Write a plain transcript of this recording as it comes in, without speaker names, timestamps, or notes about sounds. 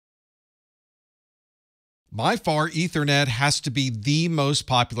By far, Ethernet has to be the most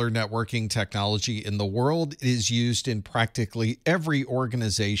popular networking technology in the world. It is used in practically every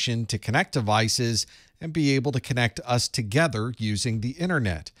organization to connect devices and be able to connect us together using the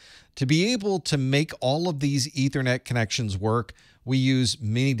internet. To be able to make all of these Ethernet connections work, we use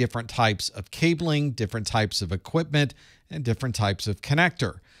many different types of cabling, different types of equipment, and different types of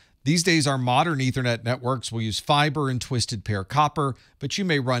connector. These days, our modern Ethernet networks will use fiber and twisted pair copper, but you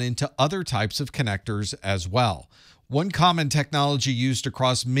may run into other types of connectors as well. One common technology used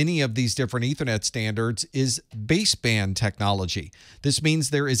across many of these different Ethernet standards is baseband technology. This means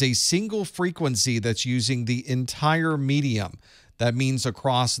there is a single frequency that's using the entire medium. That means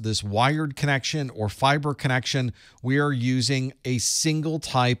across this wired connection or fiber connection, we are using a single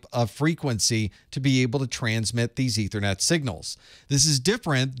type of frequency to be able to transmit these Ethernet signals. This is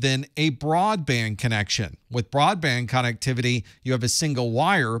different than a broadband connection. With broadband connectivity, you have a single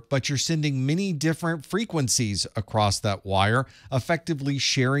wire, but you're sending many different frequencies across that wire, effectively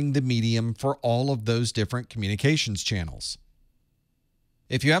sharing the medium for all of those different communications channels.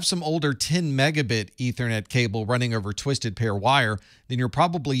 If you have some older 10 megabit Ethernet cable running over twisted pair wire, then you're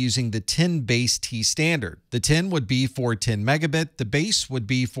probably using the 10 base T standard. The 10 would be for 10 megabit, the base would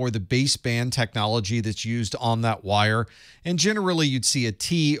be for the baseband technology that's used on that wire, and generally you'd see a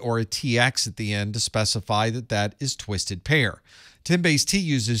T or a TX at the end to specify that that is twisted pair. 10 base T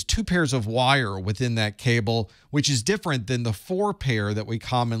uses 2 pairs of wire within that cable, which is different than the 4 pair that we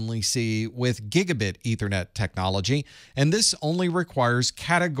commonly see with Gigabit Ethernet technology, and this only requires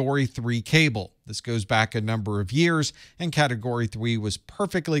Category 3 cable. This goes back a number of years, and Category 3 was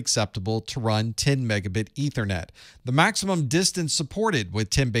perfectly acceptable to run 10 megabit Ethernet. The maximum distance supported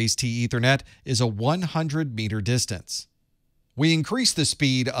with 10 base T Ethernet is a 100 meter distance. We increased the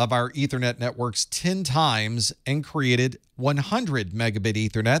speed of our Ethernet networks 10 times and created 100 megabit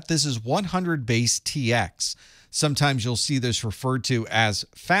Ethernet. This is 100 base TX. Sometimes you'll see this referred to as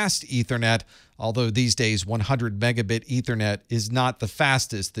fast Ethernet, although these days 100 megabit Ethernet is not the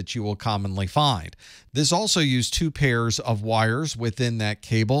fastest that you will commonly find. This also uses 2 pairs of wires within that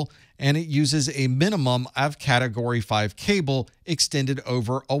cable, and it uses a minimum of Category 5 cable extended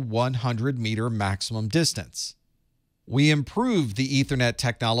over a 100 meter maximum distance. We improved the Ethernet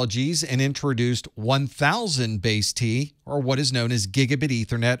technologies and introduced 1000 base T, or what is known as Gigabit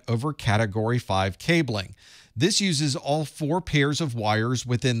Ethernet over Category 5 cabling. This uses all 4 pairs of wires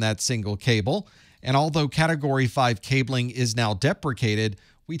within that single cable, and although Category 5 cabling is now deprecated,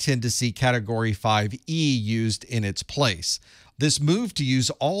 we tend to see Category 5E used in its place. This move to use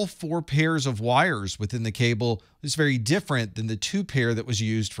all 4 pairs of wires within the cable is very different than the 2 pair that was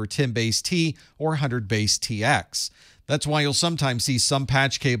used for 10 base T or 100 base TX. That's why you'll sometimes see some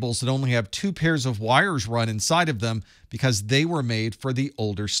patch cables that only have 2 pairs of wires run inside of them because they were made for the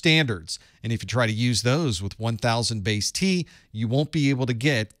older standards. And if you try to use those with 1000 base T, you won't be able to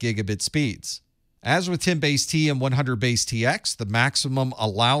get gigabit speeds. As with 10 base T and 100 base TX, the maximum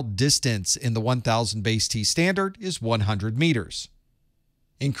allowed distance in the 1000 base T standard is 100 meters.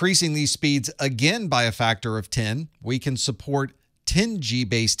 Increasing these speeds again by a factor of 10, we can support 10G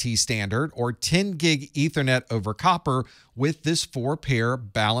base T standard or 10 gig Ethernet over copper with this 4-pair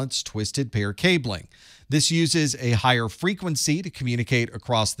balanced twisted pair cabling. This uses a higher frequency to communicate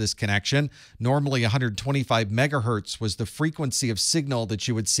across this connection. Normally 125 megahertz was the frequency of signal that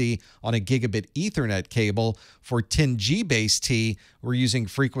you would see on a Gigabit Ethernet cable. For 10G base T, we're using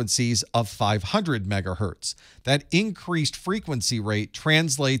frequencies of 500 megahertz. That increased frequency rate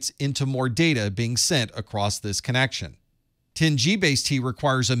translates into more data being sent across this connection. 10G base T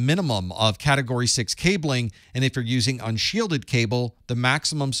requires a minimum of Category 6 cabling, and if you're using unshielded cable, the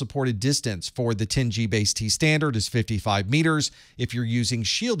maximum supported distance for the 10G base T standard is 55 meters. If you're using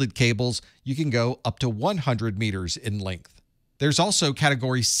shielded cables, you can go up to 100 meters in length. There's also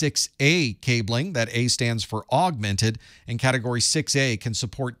Category 6A cabling. That A stands for augmented, and Category 6A can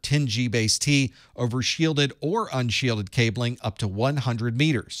support 10G base T over shielded or unshielded cabling up to 100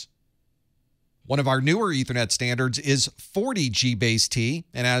 meters. One of our newer Ethernet standards is 40G base T,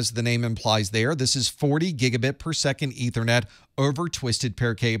 and as the name implies there, this is 40 gigabit per second Ethernet over twisted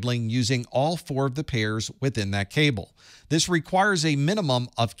pair cabling using all 4 of the pairs within that cable. This requires a minimum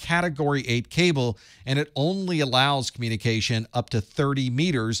of Category 8 cable, and it only allows communication up to 30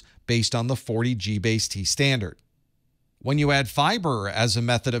 meters based on the 40G base T standard. When you add fiber as a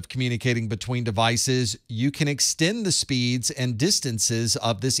method of communicating between devices, you can extend the speeds and distances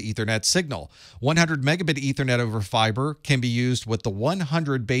of this Ethernet signal. 100 megabit Ethernet over fiber can be used with the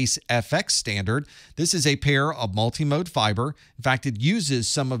 100 base FX standard. This is a pair of multi-mode fiber. In fact, it uses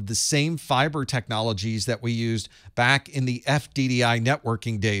some of the same fiber technologies that we used back in the FDDI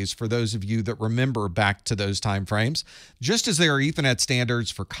networking days, for those of you that remember back to those time frames. Just as there are Ethernet standards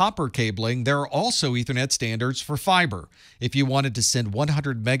for copper cabling, there are also Ethernet standards for fiber. If you wanted to send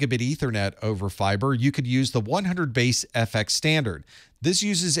 100 megabit Ethernet over fiber, you could use the 100 base FX standard. This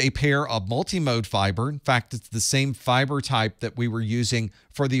uses a pair of multi-mode fiber. In fact, it's the same fiber type that we were using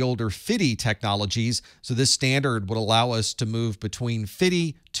for the older FDDI technologies. So this standard would allow us to move between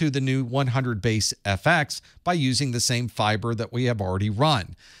FDDI to the new 100 base FX by using the same fiber that we have already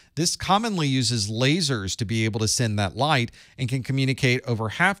run. This commonly uses lasers to be able to send that light and can communicate over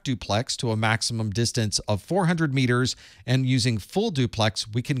half duplex to a maximum distance of 400 meters, and using full duplex,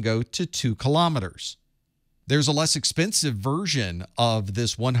 we can go to 2 kilometers. There's a less expensive version of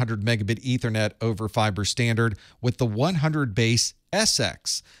this 100 megabit Ethernet over fiber standard with the 100 base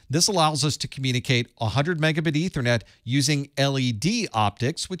SX. This allows us to communicate 100 megabit Ethernet using LED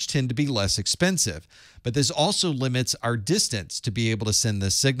optics, which tend to be less expensive. But this also limits our distance to be able to send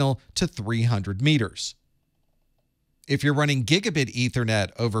this signal to 300 meters. If you're running Gigabit Ethernet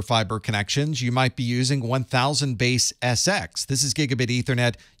over fiber connections, you might be using 1000 base SX. This is Gigabit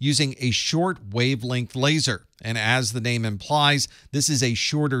Ethernet using a short wavelength laser. And as the name implies, this is a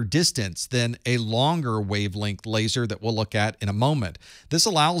shorter distance than a longer wavelength laser that we'll look at in a moment. This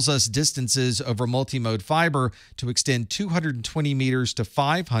allows us distances over multi-mode fiber to extend 220 meters to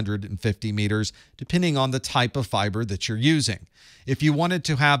 550 meters, depending on the type of fiber that you're using. If you wanted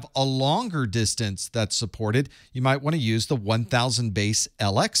to have a longer distance that's supported, you might want to use the 1000 base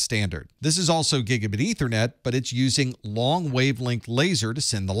LX standard. This is also Gigabit Ethernet, but it's using long wavelength laser to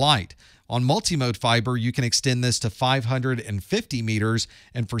send the light. On multi-mode fiber, you can extend this to 550 meters,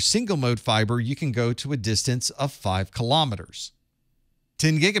 and for single-mode fiber, you can go to a distance of 5 kilometers.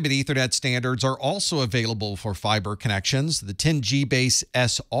 10 gigabit Ethernet standards are also available for fiber connections. The 10G base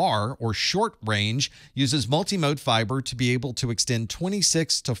SR, or short range, uses multi-mode fiber to be able to extend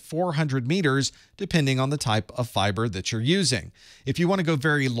 26 to 400 meters, depending on the type of fiber that you're using. If you want to go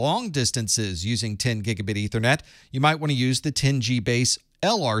very long distances using 10 gigabit Ethernet, you might want to use the 10G base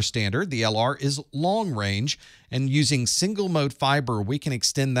LR standard. The LR is long range, and using single mode fiber, we can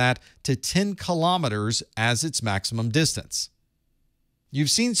extend that to 10 kilometers as its maximum distance. You've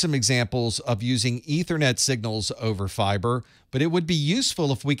seen some examples of using Ethernet signals over fiber, but it would be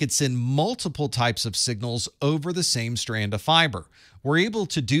useful if we could send multiple types of signals over the same strand of fiber. We're able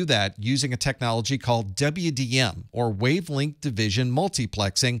to do that using a technology called WDM, or wavelength division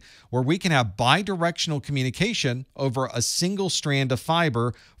multiplexing, where we can have bidirectional communication over a single strand of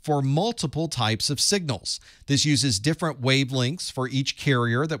fiber for multiple types of signals. This uses different wavelengths for each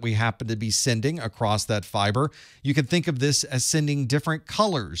carrier that we happen to be sending across that fiber. You can think of this as sending different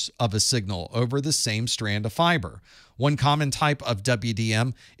colors of a signal over the same strand of fiber. One common type of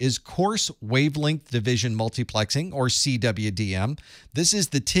WDM is coarse wavelength division multiplexing, or CWDM. This is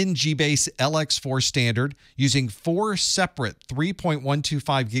the 10G base LX4 standard using 4 separate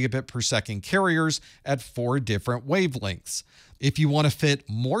 3.125 gigabit per second carriers at 4 different wavelengths. If you want to fit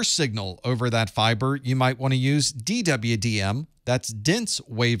more signal over that fiber, you might want to use DWDM. That's dense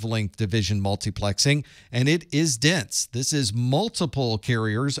wavelength division multiplexing, and it is dense. This is multiple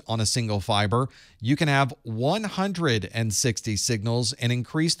carriers on a single fiber. You can have 160 signals and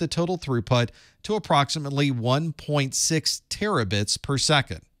increase the total throughput to approximately 1.6 terabits per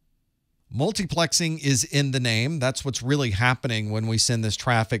second. Multiplexing is in the name. That's what's really happening when we send this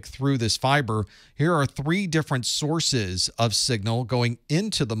traffic through this fiber. Here are 3 different sources of signal going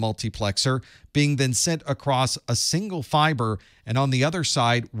into the multiplexer, being then sent across a single fiber, and on the other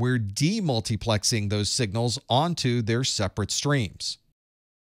side, we're demultiplexing those signals onto their separate streams.